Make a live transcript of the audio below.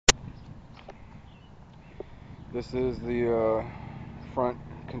This is the front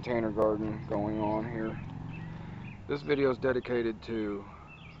container garden going on here. This video is dedicated to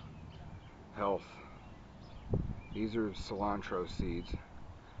health. These are cilantro seeds,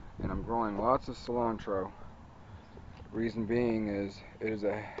 and I'm growing lots of cilantro. Reason being is it is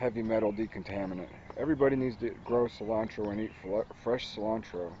a heavy metal decontaminant. Everybody needs to grow cilantro and eat fresh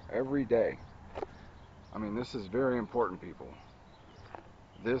cilantro every day. I mean, this is very important, people.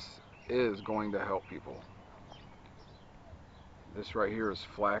 This is going to help people. This right here is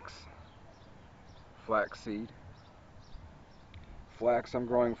flax seed. Flax, I'm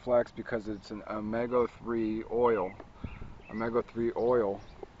growing flax because it's an omega-3 oil. Omega-3 oil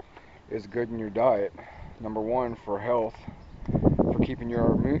is good in your diet. Number one, for health, for keeping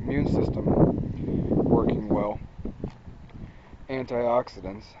your immune system working well.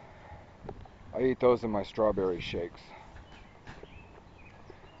 Antioxidants, I eat those in my strawberry shakes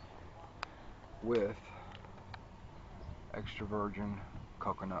with extra virgin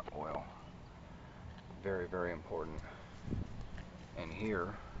coconut oil. Very, very important. And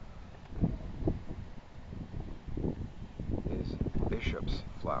here is bishop's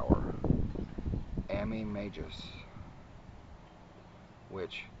flower, AMI majus,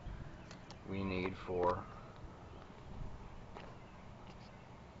 which we need for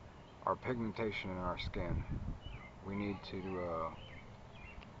our pigmentation in our skin. We need to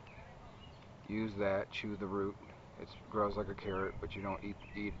use that, chew the root. It grows like a carrot, but you don't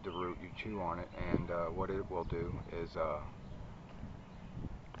eat the root, you chew on it, and what it will do is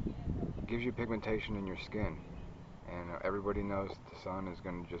gives you pigmentation in your skin. And everybody knows the sun is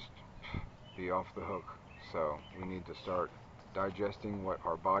going to just be off the hook, so we need to start digesting what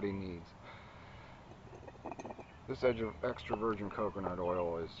our body needs. This extra virgin coconut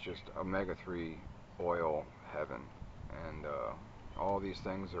oil is just omega-3 oil heaven, and all these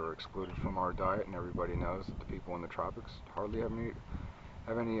things are excluded from our diet, and everybody knows that the people in the tropics hardly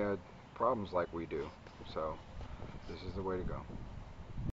have any problems like we do. So this is the way to go.